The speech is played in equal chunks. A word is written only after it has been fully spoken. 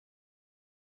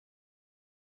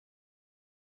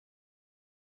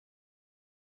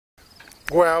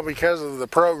Well, because of the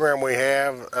program we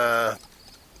have, the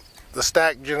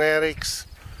stack genetics,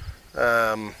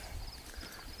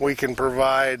 we can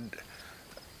provide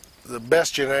the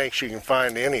best genetics you can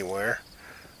find anywhere,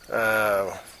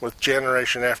 with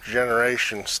generation after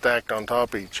generation stacked on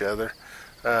top of each other.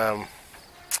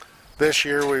 This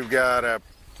year we've got a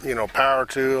power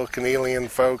tool, Canelian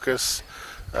Focus,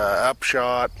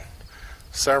 Upshot,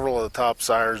 several of the top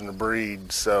sires in the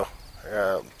breed, so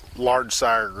large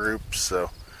sire groups. So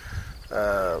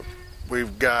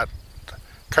we've got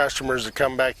customers that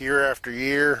come back year after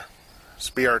year.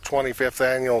 This will be our 25th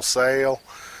annual sale.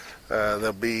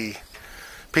 There'll be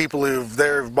people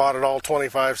who've bought it all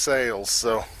 25 sales.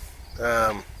 So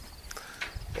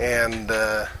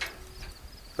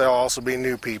there'll also be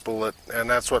new people, and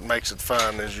that's what makes it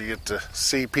fun, is you get to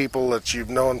see people that you've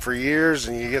known for years,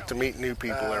 and you get to meet new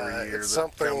people every year. It's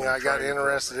something I got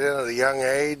interested in at a young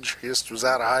age. Just was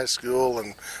out of high school,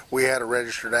 and we had a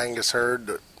registered Angus herd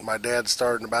that my dad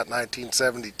started in about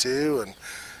 1972,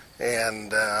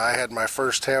 and I had my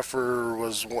first heifer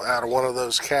was out of one of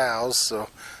those cows, so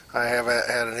I have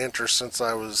had an interest since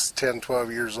I was 10,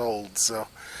 12 years old. So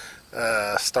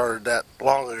started that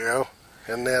long ago.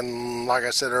 And then, like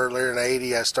I said earlier, in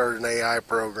 '80, I started an AI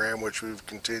program, which we've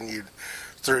continued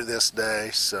through this day.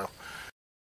 So,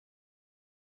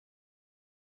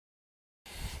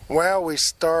 well, we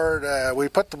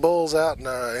put the bulls out in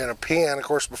a pen. Of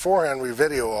course, beforehand we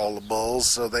video all the bulls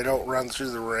so they don't run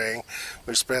through the ring.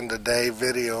 We spend a day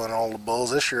videoing all the bulls.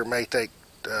 This year it may take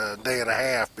a day and a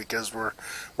half because we're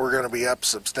going to be up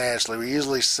substantially. We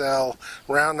usually sell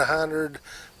around 100.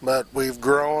 But we've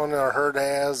grown, our herd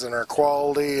has, and our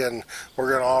quality, and we're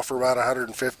going to offer about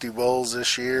 150 bulls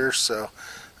this year. So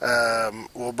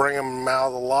we'll bring them out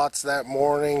of the lots that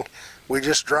morning. We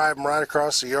just drive them right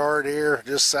across the yard here,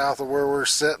 just south of where we're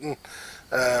sitting.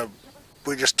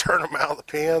 We just turn them out of the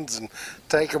pens and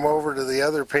take them over to the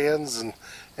other pens.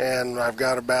 And I've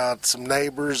got about some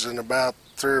neighbors and about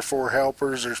 3 or 4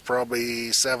 helpers. There's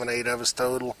probably 7, 8 of us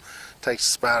total.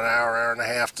 Takes us about an hour, hour and a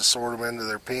half to sort them into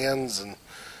their pens.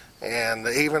 And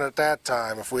even at that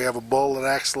time, if we have a bull that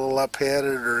acts a little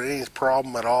up-headed or any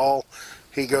problem at all,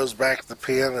 he goes back to the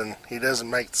pen and he doesn't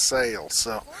make the sale.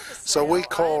 So we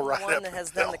call right up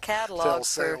until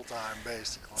sale time,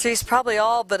 basically. So he's probably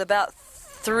all but about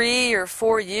 3 or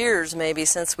 4 years maybe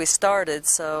since we started.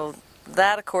 So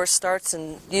that, of course, starts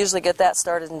and usually get that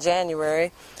started in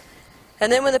January.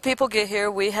 And then when the people get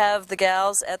here, we have the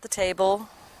gals at the table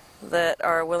that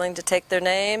are willing to take their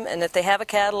name, and if they have a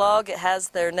catalog, it has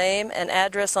their name and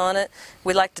address on it.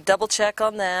 We like to double check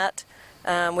on that.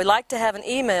 We like to have an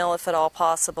email if at all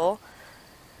possible,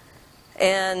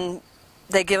 and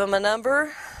they give them a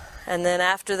number, and then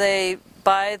after they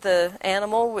buy the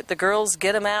animal, the girls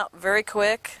get them out very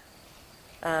quick.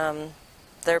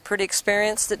 They're pretty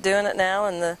experienced at doing it now,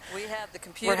 and we have the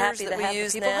computers that we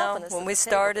use now. When we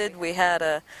started, we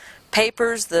had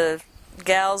papers. The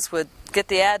gals would get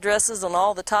the addresses on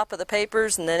all the top of the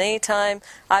papers, and then anytime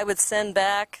I would send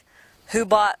back who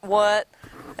bought what,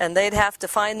 and they'd have to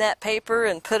find that paper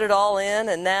and put it all in,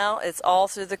 and now it's all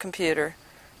through the computer.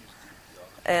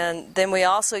 And then we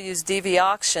also use DV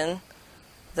Auction.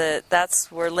 That's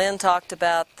where Lynn talked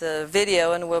about the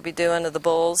video and we'll be doing of the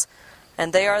bulls,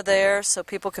 and they are there so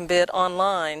people can bid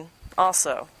online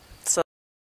also.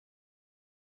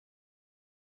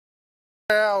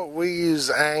 Well, we use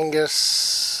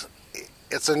Angus.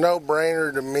 It's a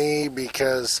no-brainer to me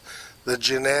because the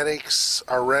genetics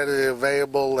are readily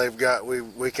available.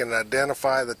 We can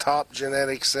identify the top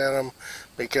genetics in them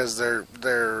because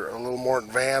they're a little more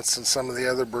advanced than some of the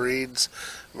other breeds.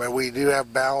 I mean, we do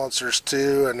have balancers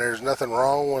too, and there's nothing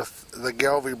wrong with the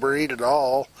Gelbvieh breed at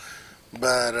all.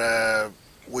 But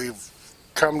we've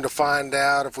come to find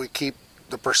out if we keep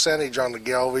the percentage on the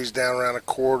Gelbviehs down around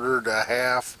 1/4 to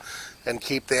 1/2, and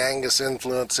keep the Angus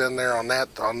influence in there on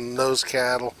those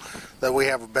cattle, that we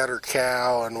have a better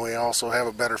cow, and we also have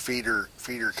a better feeder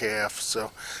calf.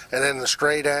 So, and then the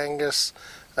straight Angus,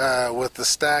 with the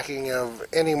stacking of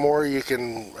any more, you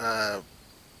can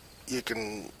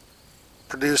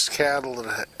produce cattle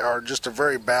that are just a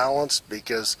very balanced,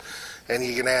 and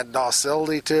you can add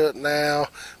docility to it now,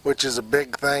 which is a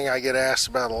big thing I get asked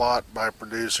about a lot by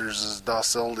producers, is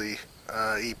docility.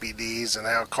 EPDs and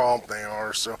how calm they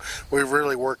are. So we've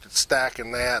really worked at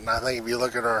stacking that, and I think if you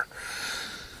look at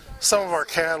some of our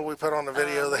cattle we put on the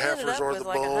video, the heifers or the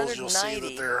bulls, you'll see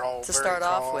that they're all to very start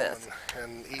calm off with.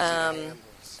 and easy to handle.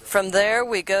 From there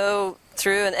we go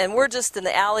through, and we're just in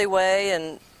the alleyway,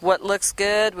 and what looks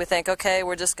good, we think, okay,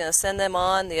 we're just going to send them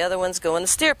on, the other ones go in the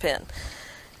steer pen.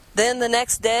 Then the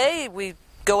next day we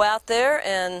go out there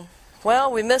and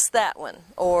well, we missed that one,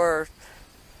 or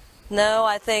no,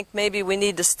 I think maybe we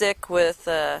need to stick with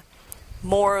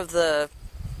more of the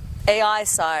AI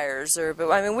sires.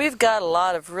 But I mean, we've got a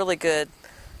lot of really good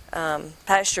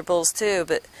pasture bulls too,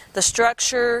 but the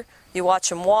structure, you watch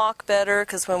them walk better,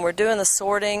 because when we're doing the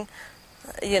sorting,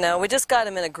 you know, we just got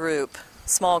them in a group,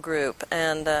 small group,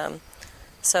 and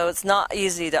so it's not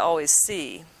easy to always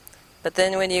see. But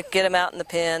then when you get them out in the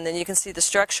pen, then you can see the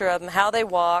structure of them, how they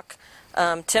walk,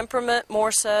 temperament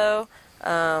more so.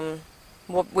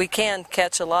 We can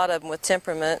catch a lot of them with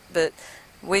temperament, but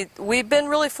we've been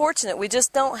really fortunate. We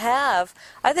just don't have,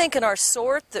 I think in our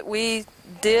sort that we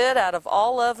did, out of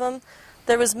all of them,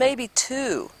 there was maybe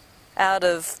 2 out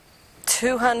of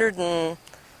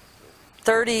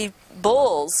 230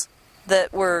 bulls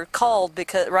that were called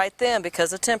right then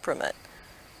because of temperament.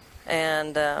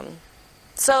 And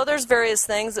so there's various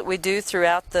things that we do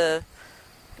throughout the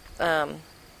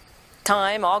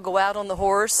time. I'll go out on the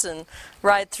horse and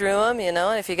ride through them, you know,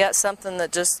 and if you got something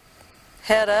that just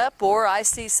head up, or I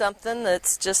see something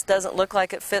that just doesn't look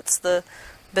like it fits the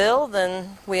bill,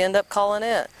 then we end up calling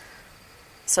it.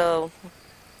 So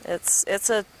it's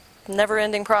a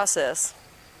never-ending process.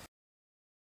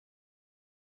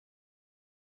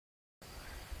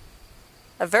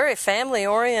 A very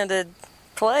family-oriented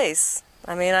place.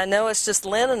 I mean, I know it's just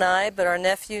Lynn and I, but our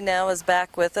nephew now is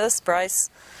back with us, Bryce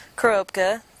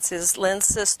Koropka. It's Lynn's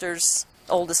sister's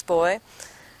oldest boy.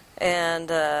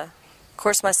 And of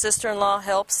course my sister-in-law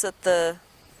helps at the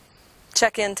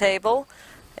check-in table,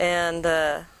 and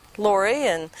Lori,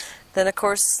 and then of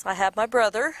course I have my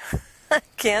brother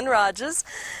Ken Rogers.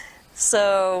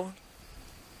 So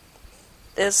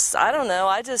I don't know,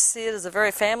 I just see it as a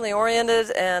very family-oriented,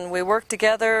 and we work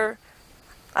together.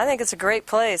 I think it's a great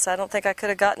place. I don't think I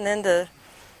could have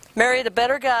married a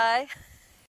better guy.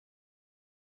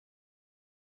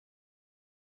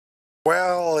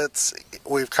 Well,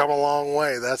 we've come a long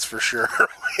way, that's for sure.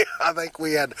 I think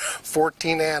we had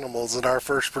 14 animals in our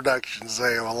first production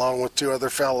sale, along with 2 other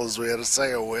fellows we had a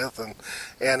sale with,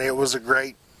 and it was a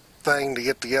great thing to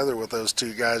get together with those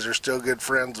 2 guys. They're still good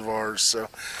friends of ours. So,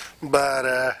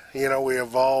 but you know, we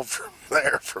evolved from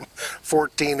there, from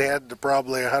 14 head to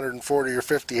probably 140 or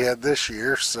 50 head this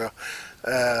year. So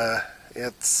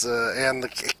and the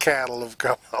cattle have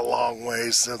come a long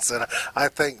way since then. I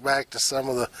think back to some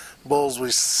of the bulls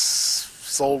we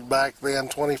sold back then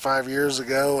 25 years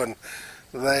ago, and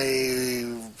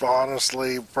they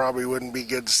honestly probably wouldn't be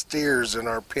good steers in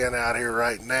our pen out here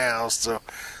right now. So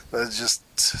there's just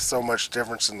so much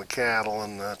difference in the cattle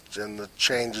and the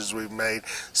changes we've made,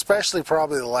 especially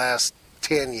probably the last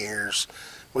 10 years.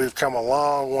 We've come a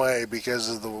long way because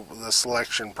of the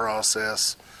selection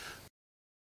process.